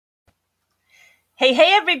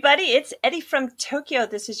Hey everybody, it's Eddie from Tokyo.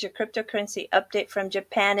 This is your cryptocurrency update from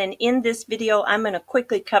Japan. And in this video, I'm going to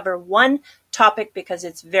quickly cover one topic because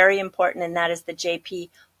it's very important, and that is the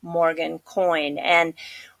JP Morgan coin. And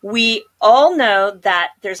we all know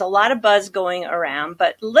that there's a lot of buzz going around,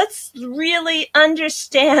 but let's really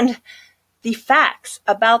understand the facts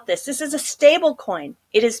about this. This is a stable coin.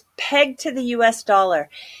 It is pegged to the US dollar.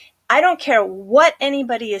 I don't care what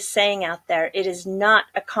anybody is saying out there. It is not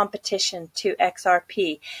a competition to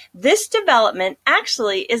XRP. This development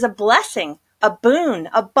actually is a blessing, a boon,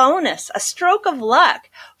 a bonus, a stroke of luck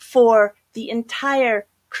for the entire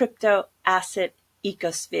crypto asset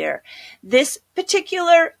ecosphere. This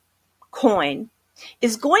particular coin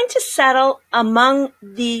is going to settle among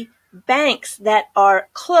the banks that are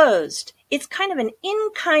closed. It's kind of an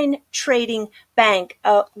in-kind trading bank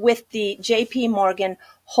with the JP Morgan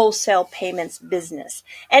wholesale payments business.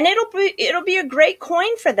 And it'll be a great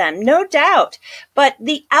coin for them, no doubt. But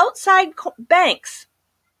the outside banks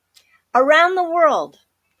around the world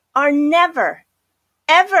are never,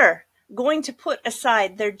 ever going to put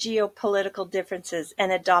aside their geopolitical differences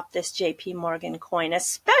and adopt this JP Morgan coin,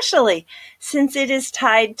 especially since it is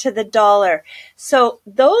tied to the dollar. So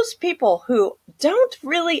those people who don't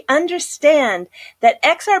really understand that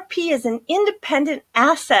XRP is an independent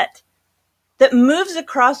asset that moves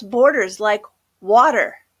across borders like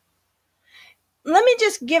water. Let me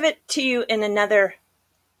just give it to you in another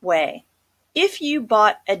way. If you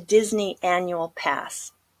bought a Disney annual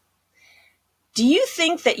pass, do you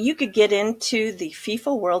think that you could get into the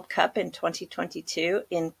FIFA World Cup in 2022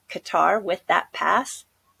 in Qatar with that pass?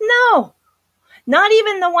 No, not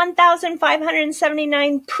even the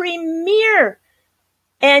 1,579 premier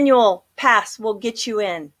annual pass will get you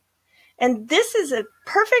in. And this is a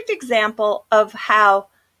perfect example of how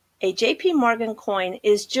a JP Morgan coin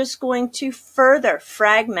is just going to further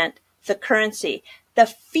fragment the currency, the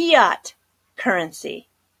fiat currency.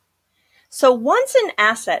 So once an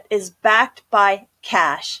asset is backed by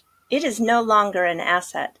cash, it is no longer an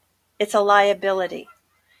asset. It's a liability.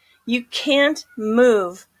 You can't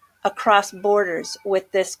move across borders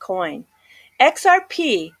with this coin.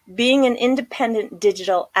 XRP, being an independent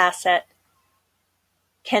digital asset,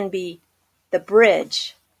 can be the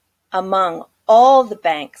bridge among all the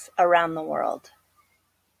banks around the world.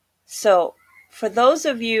 So for those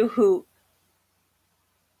of you who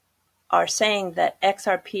are saying that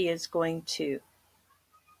XRP is going to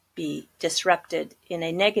be disrupted in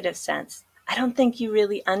a negative sense, I don't think you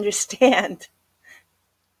really understand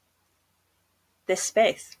this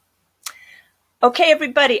space. Okay,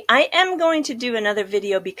 everybody, I am going to do another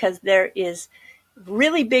video because there is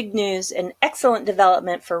really big news and excellent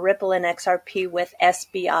development for Ripple and XRP with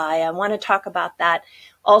SBI. I want to talk about that.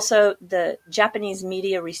 Also, the Japanese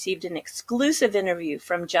media received an exclusive interview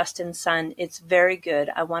from Justin Sun. It's very good.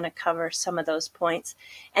 I want to cover some of those points.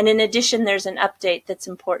 And in addition, there's an update that's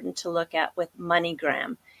important to look at with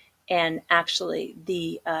MoneyGram and actually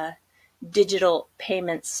the digital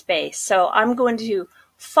payment space. So I'm going to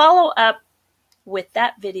follow up with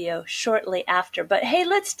that video shortly after. But hey,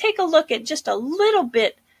 let's take a look at just a little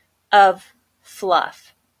bit of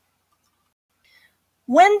fluff.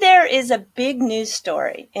 When there is a big news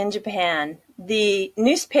story in Japan, the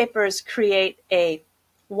newspapers create a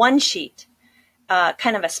one sheet,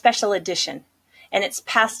 kind of a special edition, and it's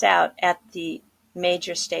passed out at the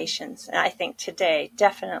major stations. And I think today,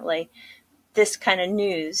 definitely, this kind of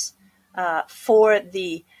news for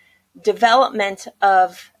the development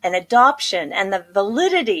of an adoption and the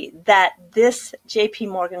validity that this JP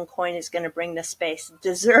Morgan coin is going to bring to space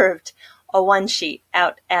deserved a one sheet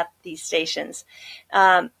out at these stations.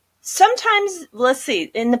 Sometimes, let's see,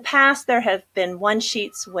 in the past there have been one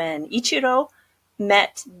sheets when Ichiro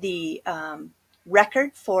met the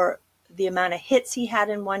record for the amount of hits he had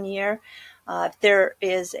in 1 year. If there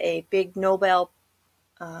is a big Nobel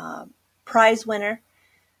Prize winner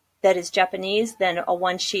that is Japanese, then a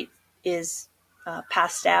one sheet is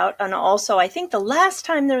passed out. And also, I think the last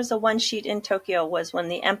time there was a one sheet in Tokyo was when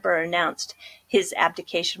the emperor announced his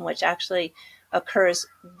abdication, which actually occurs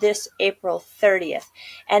this April 30th.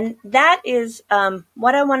 And that is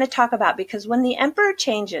what I want to talk about, because when the emperor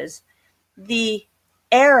changes, the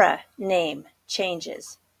era name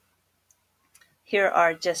changes. Here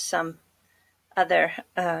are just some other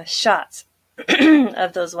shots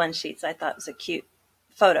of those one sheets. I thought it was a cute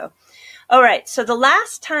photo. All right, so the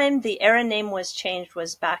last time the era name was changed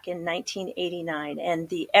was back in 1989, and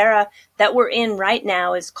the era that we're in right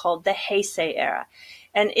now is called the Heisei era.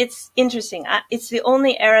 And it's interesting. It's the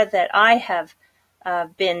only era that I have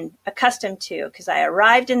been accustomed to, because I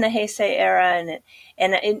arrived in the Heisei era,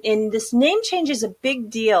 and this name change is a big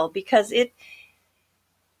deal because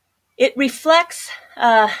It reflects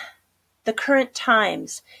the current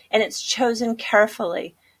times, and it's chosen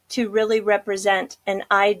carefully to really represent an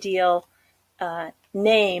ideal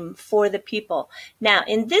name for the people. Now,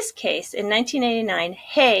 in this case, in 1989,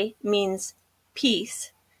 He means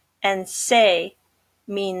peace, and Se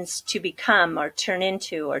means to become or turn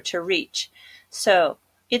into or to reach. So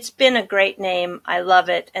it's been a great name. I love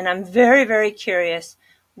it, and I'm very, very curious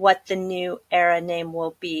what the new era name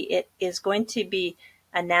will be. It is going to be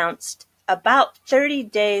announced about 30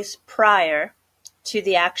 days prior to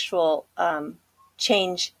the actual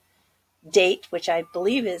change date, which I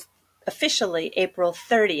believe is officially April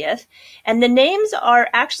 30th. And the names are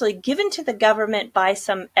actually given to the government by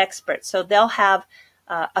some experts. So they'll have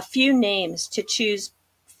a few names to choose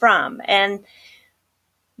from. And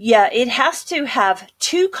yeah, it has to have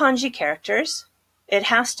 2 kanji characters. It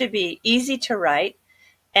has to be easy to write.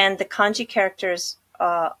 And the kanji characters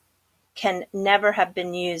can never have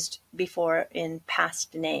been used before in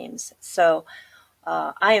past names. So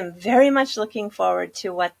I am very much looking forward to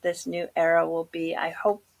what this new era will be. I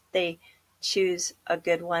hope they choose a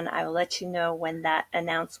good one. I will let you know when that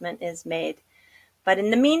announcement is made. But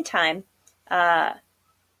in the meantime, I'm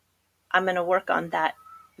going to work on that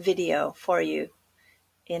video for you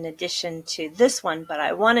in addition to this one, but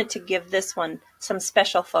I wanted to give this one some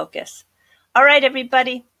special focus. All right,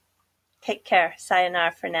 everybody, take care.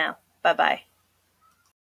 Sayonara for now. Bye-bye.